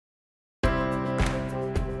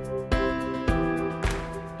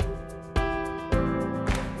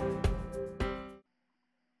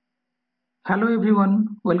Hello everyone,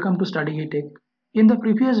 welcome to Study EETech. In the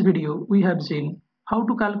previous video, we have seen how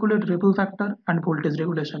to calculate ripple factor and voltage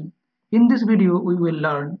regulation. In this video, we will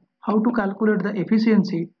learn how to calculate the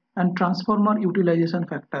efficiency and transformer utilization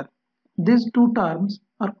factor. These two terms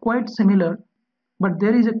are quite similar, but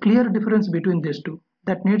there is a clear difference between these two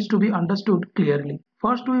that needs to be understood clearly.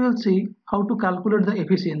 First, we will see how to calculate the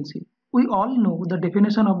efficiency. We all know the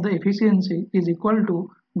definition of the efficiency is equal to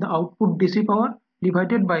the output DC power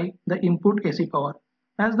divided by the input AC power.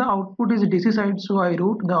 As the output is DC side, so I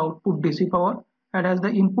wrote the output DC power, and as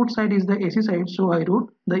the input side is the AC side, so I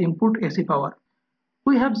wrote the input AC power.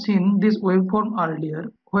 We have seen this waveform earlier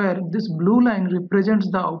where this blue line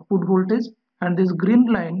represents the output voltage and this green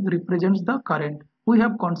line represents the current. We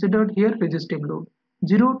have considered here resistive load.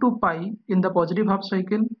 0 to pi in the positive half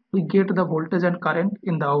cycle we get the voltage and current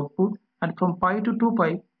in the output, and from pi to 2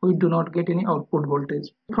 pi we do not get any output voltage.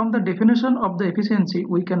 From the definition of the efficiency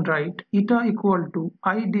we can write eta equal to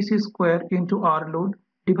I DC square into R load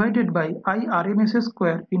divided by I RMS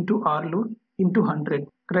square into R load into 100,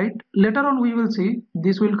 right? Later on we will see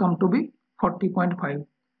this will come to be 40.5.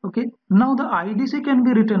 Okay, now the IDC can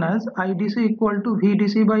be written as IDC equal to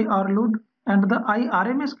VDC by R load, and the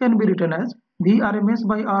IRMS can be written as VRMS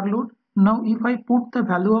by R load. Now if I put the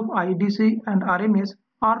value of IDC and RMS,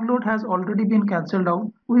 R load has already been cancelled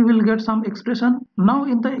out. We will get some expression. Now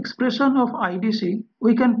in the expression of IDC,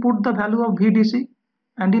 we can put the value of VDC,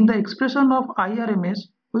 and in the expression of IRMS,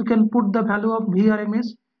 we can put the value of VRMS.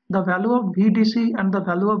 The value of VDC and the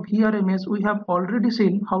value of VRMS we have already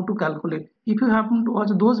seen how to calculate. If you haven't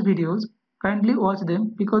watched those videos, kindly watch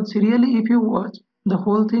them, because serially if you watch, the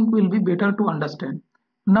whole thing will be better to understand.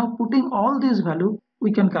 Now putting all these values,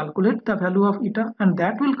 we can calculate the value of eta, and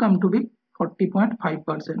that will come to be 40.5%.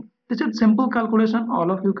 This is simple calculation, all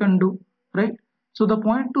of you can do, right? So the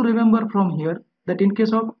point to remember from here that in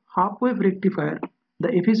case of half wave rectifier, the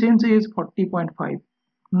efficiency is 40.5.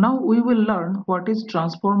 Now we will learn what is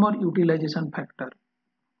transformer utilization factor.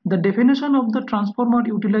 The definition of the transformer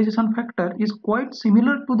utilization factor is quite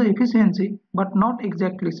similar to the efficiency but not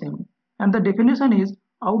exactly same. And the definition is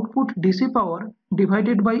output DC power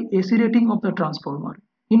divided by AC rating of the transformer.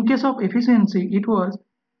 In case of efficiency, it was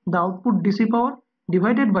the output DC power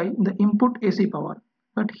divided by the input AC power.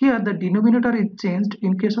 But here the denominator is changed.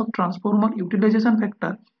 In case of transformer utilization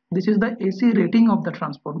factor, this is the AC rating of the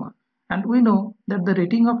transformer. And we know that the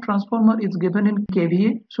rating of transformer is given in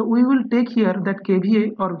kVA. So we will take here that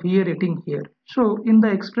kVA or VA rating here. So in the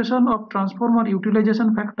expression of transformer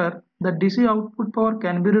utilization factor, the DC output power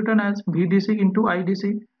can be written as VDC into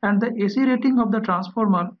IDC, and the AC rating of the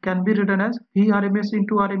transformer can be written as VRMS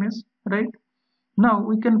into RMS, right? Now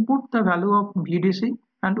we can put the value of VDC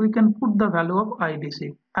and we can put the value of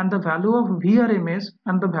IDC, and the value of VRMS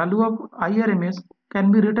and the value of IRMS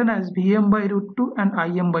can be written as Vm by root 2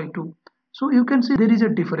 and Im by 2. So you can see there is a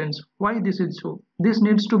difference. Why this is so? This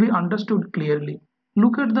needs to be understood clearly.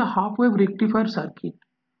 Look at the half wave rectifier circuit.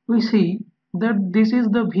 We see that this is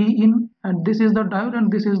the V in and this is the diode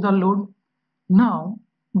and this is the load. Now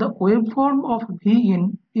the waveform of V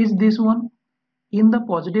in is this one. In the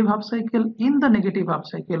positive half cycle, in the negative half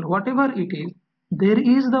cycle, whatever it is, there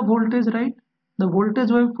is the voltage, right? The voltage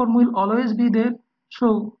waveform will always be there.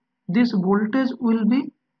 So this voltage will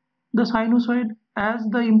be the sinusoid as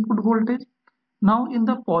the input voltage. Now in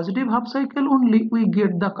the positive half cycle only we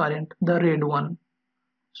get the current, the red one.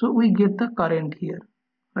 So we get the current here,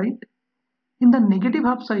 right? In the negative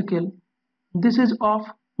half cycle, this is off.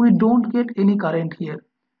 We don't get any current here.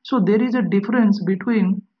 So there is a difference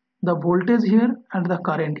between the voltage here and the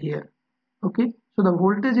current here. Okay, so the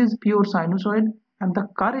voltage is pure sinusoid and the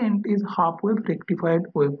current is half wave rectified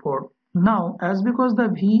waveform. Now as because the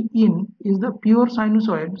V in is the pure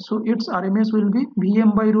sinusoid, so its RMS will be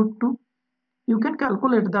Vm by root 2. You can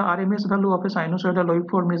calculate the RMS value of a sinusoidal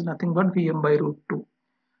waveform is nothing but Vm by root 2.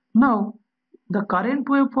 Now the current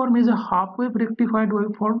waveform is a half wave rectified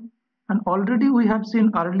waveform, and already we have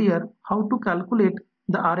seen earlier how to calculate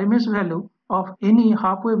the RMS value of any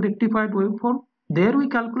half wave rectified waveform. There we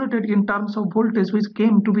calculated in terms of voltage, which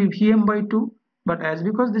came to be Vm by 2, but as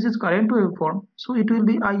because this is current waveform, so it will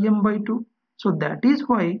be Im by 2. So that is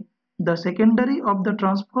why the secondary of the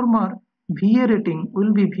transformer VA rating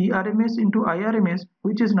will be VRMS into IRMS,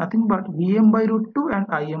 which is nothing but Vm by root 2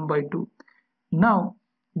 and Im by 2. Now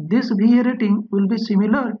this VA rating will be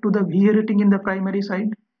similar to the VA rating in the primary side,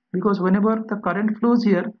 because whenever the current flows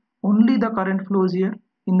here, only the current flows here.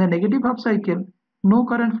 In the negative half cycle, no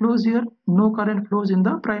current flows here, no current flows in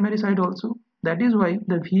the primary side also. That is why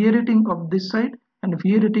the VA rating of this side and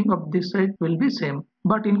VA rating of this side will be same.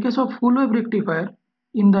 But in case of full wave rectifier,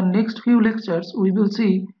 in the next few lectures we will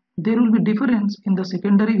see There will be difference in the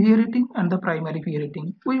secondary V rating and the primary V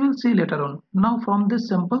rating. We will see later on. Now from this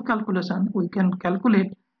simple calculation, we can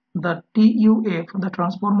calculate the TUF, the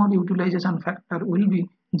transformer utilization factor, will be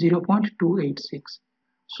 0.286.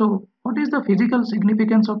 So what is the physical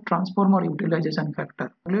significance of transformer utilization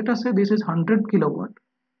factor? Let us say this is 100 kilowatt.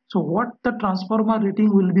 So what the transformer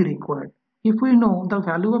rating will be required? If we know the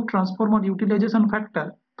value of transformer utilization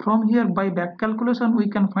factor, from here by back calculation we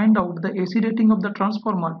can find out the AC rating of the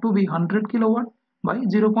transformer to be 100 kilowatt by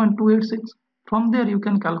 0.286. From there you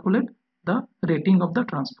can calculate the rating of the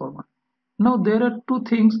transformer. Now there are two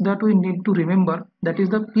things that we need to remember, that is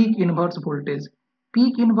the peak inverse voltage.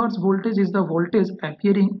 Peak inverse voltage is the voltage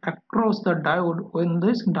appearing across the diode when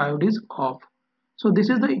this diode is off. So this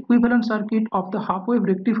is the equivalent circuit of the half wave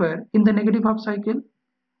rectifier in the negative half cycle.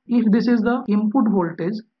 If this is the input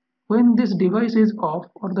voltage, when this device is off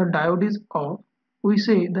or the diode is off, we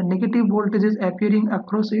say the negative voltage is appearing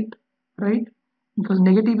across it, right? Because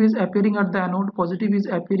negative is appearing at the anode, positive is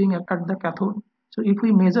appearing at the cathode. So if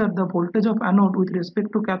we measure the voltage of anode with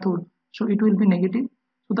respect to cathode, so it will be negative.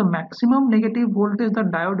 So the maximum negative voltage the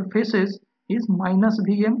diode faces is minus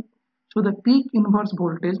Vm. So the peak inverse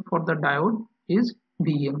voltage for the diode is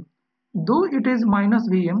Vm. Though it is minus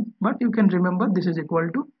Vm, but you can remember this is equal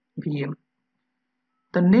to Vm.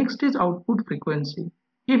 The next is output frequency.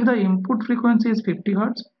 If the input frequency is 50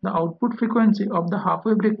 Hz, the output frequency of the half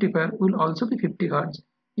wave rectifier will also be 50 Hz.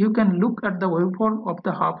 You can look at the waveform of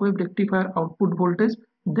the half wave rectifier output voltage,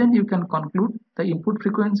 then you can conclude the input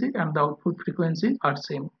frequency and the output frequency are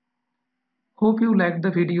same. Hope you liked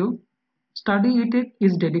the video. Study EETech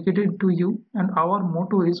is dedicated to you, and our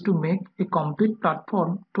motto is to make a complete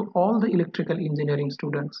platform to all the electrical engineering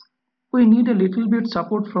students. We need a little bit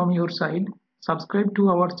support from your side. Subscribe to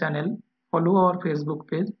our channel, follow our Facebook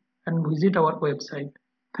page, and visit our website.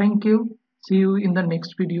 Thank you. See you in the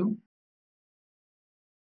next video.